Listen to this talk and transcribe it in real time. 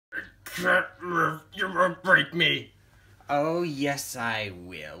can't move. You won't break me. Oh, yes, I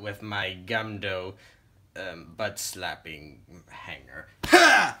will, with my gumdo butt slapping hanger.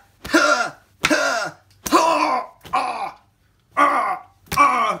 Ha! Ha! Ha! Ha! Ah! Ah!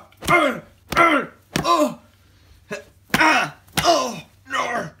 Ah! Ah! Ah! Oh! Ah! Oh!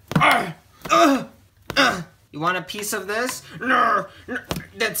 No! Ah! Ah! Ah! You want a piece of this? No!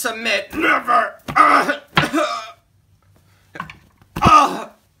 Then submit. Never! Ah!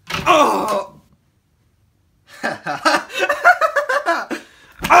 Ah! Oh! Ah!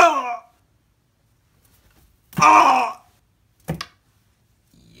 Ah!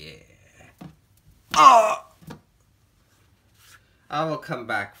 Yeah. Ah! I will come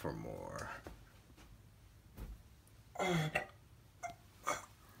back for more.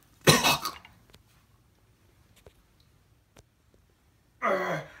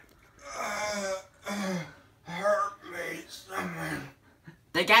 Hurt me, someone.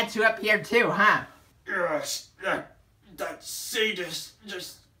 They got you up here too, huh? Yes, that sadist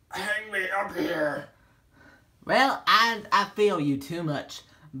just hang me up here. Well, I feel you too much,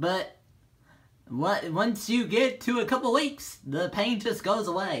 but once you get to a couple weeks, the pain just goes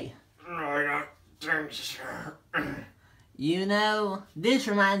away. No, I don't think so. You know, this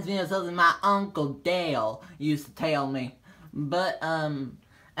reminds me of something my Uncle Dale used to tell me. But,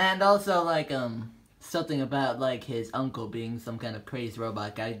 and also, like, something about, like, his uncle being some kind of crazy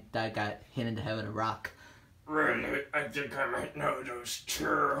robot guy that got hit into heaven a rock. Really? I think I might know those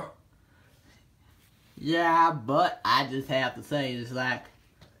two. Yeah, but I just have to say, it's like,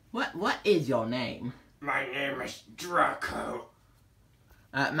 what is your name? My name is Drago.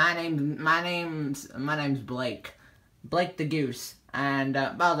 My name's Blake. Blake the Goose. And,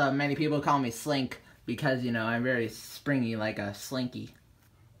 well, many people call me Slink because, you know, I'm very springy like a slinky.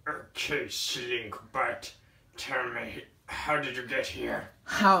 Okay, Slink, but tell me, how did you get here?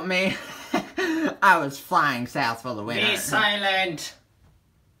 Help me. I was flying south for the winter. Be silent!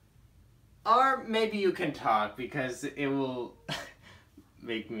 Or maybe you can talk, because it will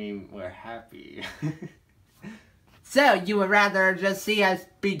make me more happy. So, you would rather just see us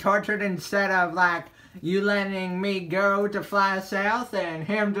be tortured instead of, like, you letting me go to fly south and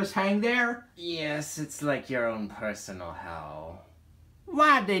him just hang there? Yes, it's like your own personal hell.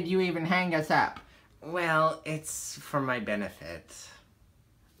 Why did you even hang us up? Well, it's for my benefit.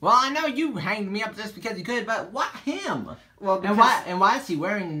 Well, I know you hanged me up just because you could, but why him? Well, because And why is he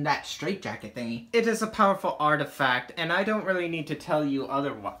wearing that straitjacket thingy? it is a powerful artifact, and I don't really need to tell you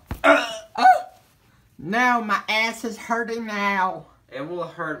otherwise. No, my ass is hurting now. It will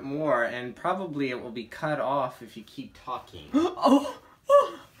hurt more, and probably it will be cut off if you keep talking.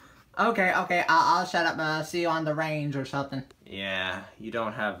 Okay, I'll shut up. See you on the range or something. Yeah, you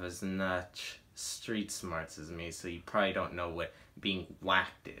don't have as much street smarts as me, so you probably don't know what being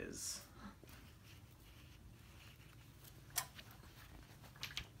whacked is.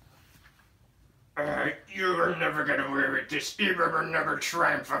 You will never get away with this. Evil will never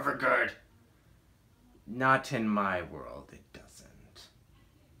triumph over good. Not in my world, it doesn't.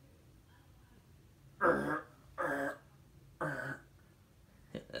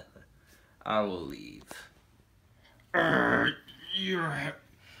 I will leave.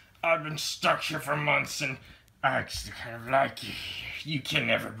 I've been stuck here for months and I actually kind of like you. You can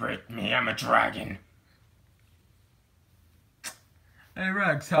never break me. I'm a dragon. Hey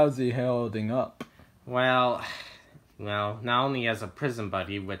Rex, how's he holding up? Well, not only as a prison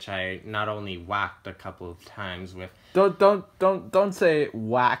buddy, which I not only whacked a couple of times with. Don't say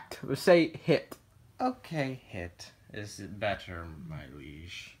whacked. Say hit. Okay, hit is better, my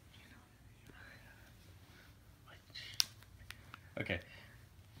liege. Okay.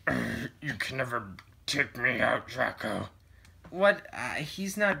 You can never take me out, Drago. What?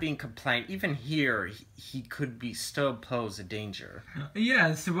 He's not being compliant. Even here, he could be still pose a danger.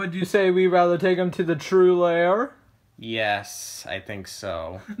 Yes, would you say we rather take him to the true lair? Yes, I think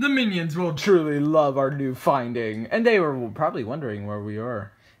so. The minions will truly love our new finding, and they were probably wondering where we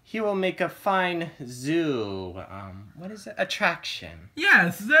are. He will make a fine zoo, what is it? Attraction.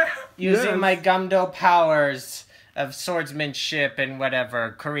 Yes, there. Using my Gumdo powers of swordsmanship and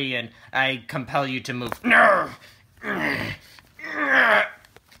whatever, Korean, I compel you to move. No!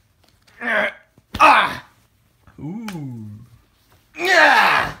 Ah! Ooh.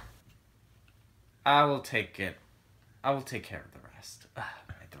 I will take it. I will take care of the rest. My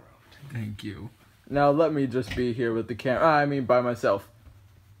throat. Thank you. Now let me just be here with the camera. I mean, by myself.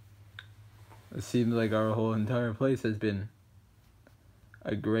 It seems like our whole entire place has been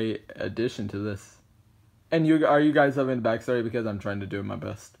a great addition to this. And are you guys loving the backstory? Because I'm trying to do my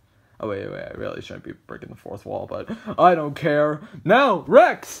best. Oh, wait, I really shouldn't be breaking the fourth wall, but I don't care. Now,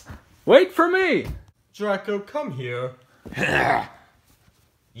 Rex! Wait for me! Draco, come here.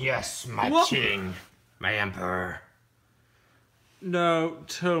 Yes, my What? king, my emperor. Now,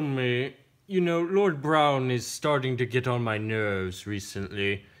 tell me, Lord Brown is starting to get on my nerves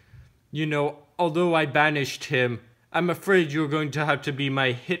recently. Although I banished him, I'm afraid you're going to have to be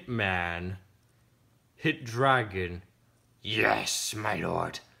my hitman. Hit dragon. Yes, my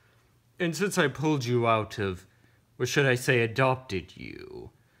lord. And since I pulled you out of, or should I say adopted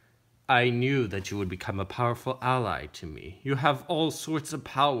you, I knew that you would become a powerful ally to me. You have all sorts of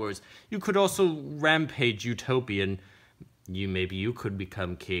powers. You could also rampage Utopia, and maybe you could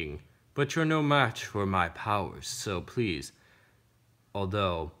become king. But you're no match for my powers, so please.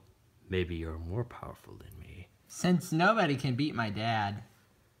 Although, maybe you're more powerful than me. Since nobody can beat my dad.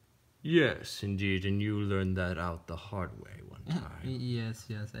 Yes, indeed, and you learned that out the hard way one time. Yes,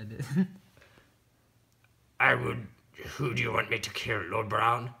 I did. I would... Who do you want me to kill, Lord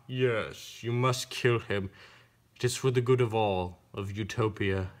Brown? Yes, you must kill him. It is for the good of all, of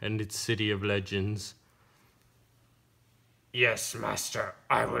Utopia and its city of legends. Yes, master.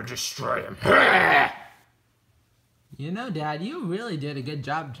 I will destroy him. Dad, you really did a good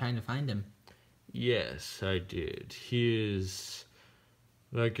job trying to find him. Yes, I did. He is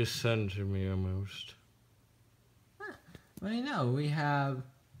like a son to me almost. Well, we have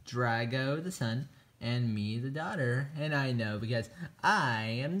Drago, the son, and me, the daughter. And I know because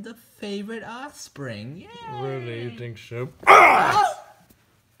I am the favorite offspring. Yay! Really, you think so?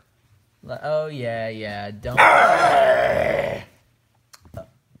 Oh, yeah, don't...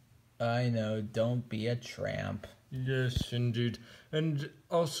 I know, don't be a tramp. Yes, indeed. And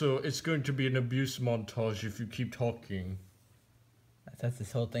also, it's going to be an abuse montage if you keep talking. I thought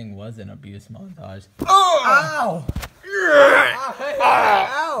this whole thing was an abuse montage. Oh! Ow! Ow! Hey,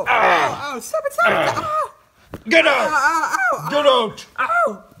 ow! Ow! Stop it! Ow! Get out! Ow! Get out!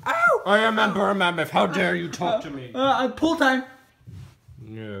 Ow! Ow! I am Emperor Mammoth. How dare you talk to me? Pull time.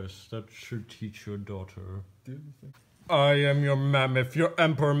 Yes, that should teach your daughter. I am your mammoth, your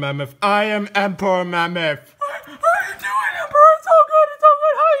Emperor Mammoth. I am Emperor Mammoth. How are you doing, Emperor? It's all good.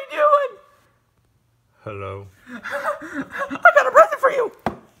 How are you doing? Hello. I got a present for you.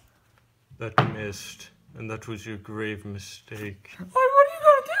 That missed, and that was your grave mistake. What are you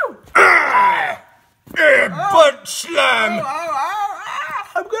gonna do? Butt slam!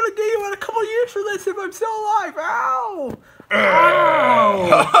 Ow! I'm gonna get you in a couple years for this if I'm still alive. Ow!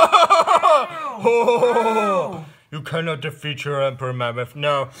 Oh, you cannot defeat your Emperor Mammoth.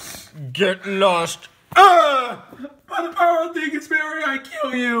 Now, get lost. By the power of Dingus-Berry, I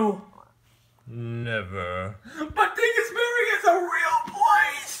kill you. Never. But Dingus-Berry is a real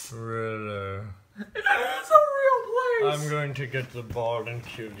place. Really? It is a real place. I'm going to get the ball and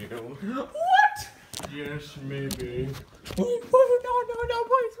kill you. What? Yes, maybe. No,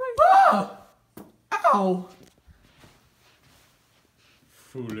 please. Ow!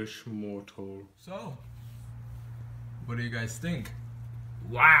 Foolish mortal. So, what do you guys think?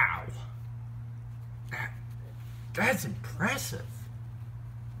 Wow. That's impressive.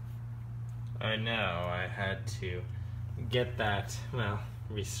 I know, I had to get that,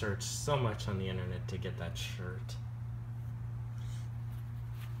 research so much on the internet to get that shirt.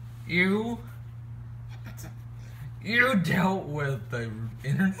 You dealt with the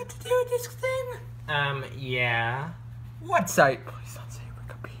internet to do this thing? Yeah. What site? Please don't say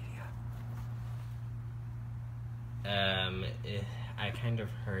Wikipedia. I kind of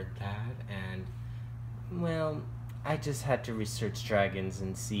heard that, and, I just had to research dragons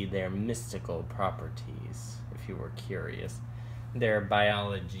and see their mystical properties, if you were curious. Their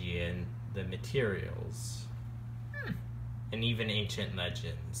biology and the materials. And even ancient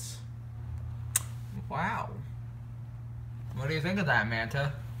legends. Wow. What do you think of that,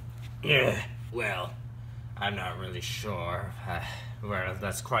 Manta? Yeah, well, I'm not really sure. Well,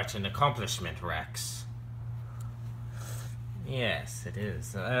 that's quite an accomplishment, Rex. Yes, it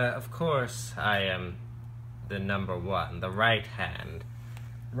is. Of course, I am the number one, the right hand.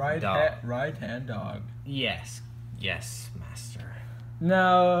 Right hand dog. Yes, master.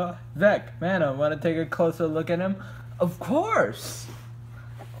 Now, Vec, Mana, want to take a closer look at him? Of course!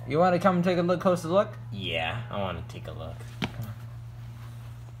 You want to come and take a closer look? Yeah, I want to take a look.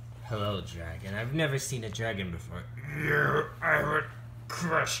 Hello, dragon. I've never seen a dragon before. I would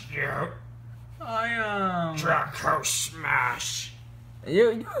crush you. I Draco smash.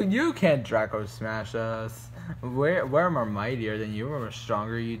 You can't Draco smash us. We're more mightier than you. We're more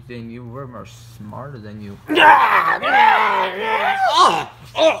stronger than you. We're more smarter than you.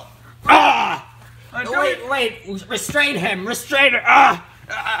 Wait, restrain him, restrain him.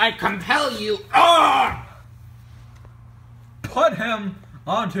 I compel you. Put him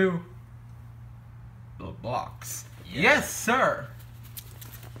onto the box. Yes, sir.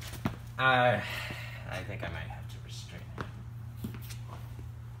 I think I might have to restrain him.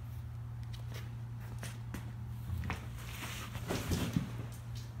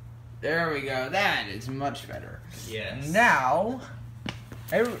 There we go. That is much better. Yes. Now,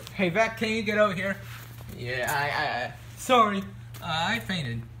 hey, Vec, can you get over here? Yeah, sorry, I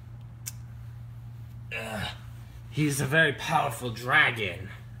fainted. He's a very powerful dragon.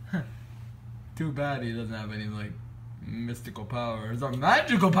 Too bad he doesn't have any, like, mystical powers or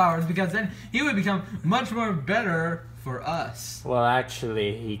magical powers, because then he would become much more better for us. Well,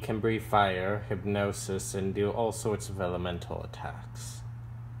 actually, he can breathe fire, hypnosis, and do all sorts of elemental attacks.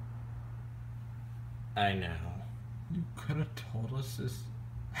 I know. You could have told us this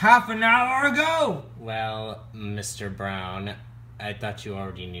half an hour ago! Well, Mr. Brown, I thought you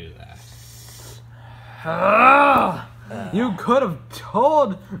already knew that. You could have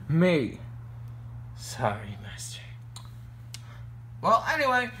told me. Sorry, Master. Well,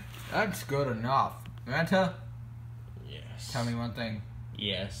 anyway, that's good enough. Manta, Yes. tell me one thing.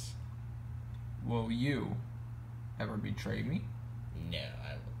 Yes. Will you ever betray me? No,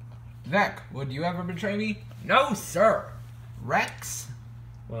 I will not. Vec, would you ever betray me? No, sir. Rex?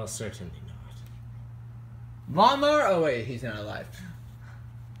 Well, certainly not. Lawnmower? Oh, wait, he's not alive.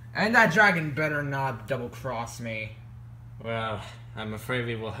 And that dragon better not double-cross me. Well, I'm afraid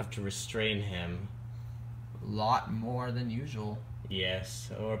we will have to restrain him. Lot more than usual.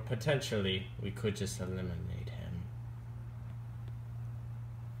 Yes, or potentially we could just eliminate him.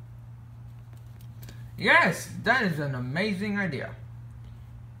 Yes, that is an amazing idea.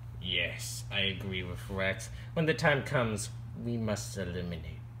 Yes, I agree with Rex. When the time comes, we must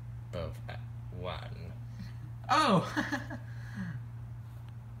eliminate both at one. Oh!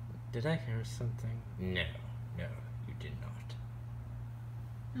 Did I hear something? No, you did not.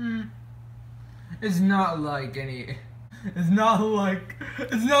 It's not like any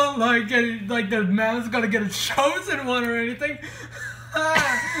the man's gonna get a chosen one or anything.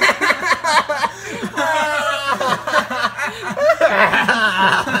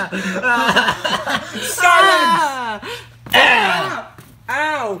 Silence!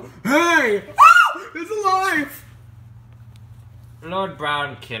 Ow! Hey! It's alive! Lord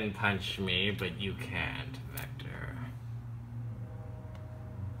Brown can punch me, but you can't, Vector.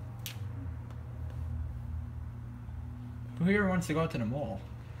 Who here wants to go to the mall?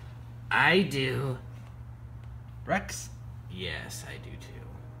 I do. Rex? Yes, I do too.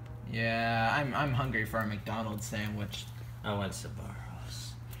 Yeah, I'm hungry for a McDonald's sandwich. I want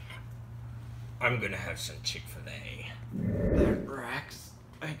Sabaros. I'm gonna have some Chick-fil-A. Rex,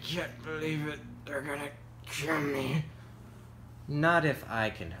 I can't believe it. They're gonna kill me. Not if I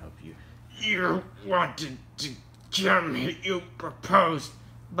can help you. You wanted to kill me. You proposed.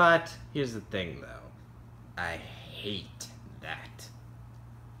 But here's the thing, though. I hate that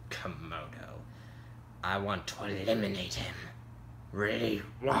Komodo. I want to eliminate him. Really?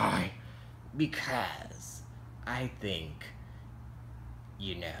 Why? Because I think,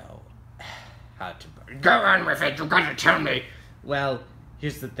 you know, how to... Go on with it. You gotta tell me. Well,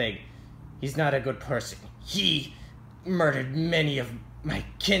 here's the thing. He's not a good person. He murdered many of my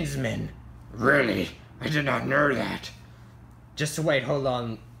kinsmen. Really? I did not know that. Just wait, hold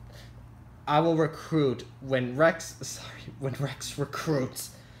on. I will recruit when Rex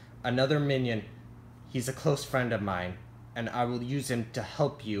recruits another minion. He's a close friend of mine, and I will use him to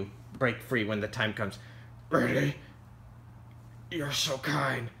help you break free when the time comes. Really? You're so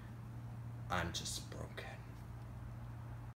kind. I'm just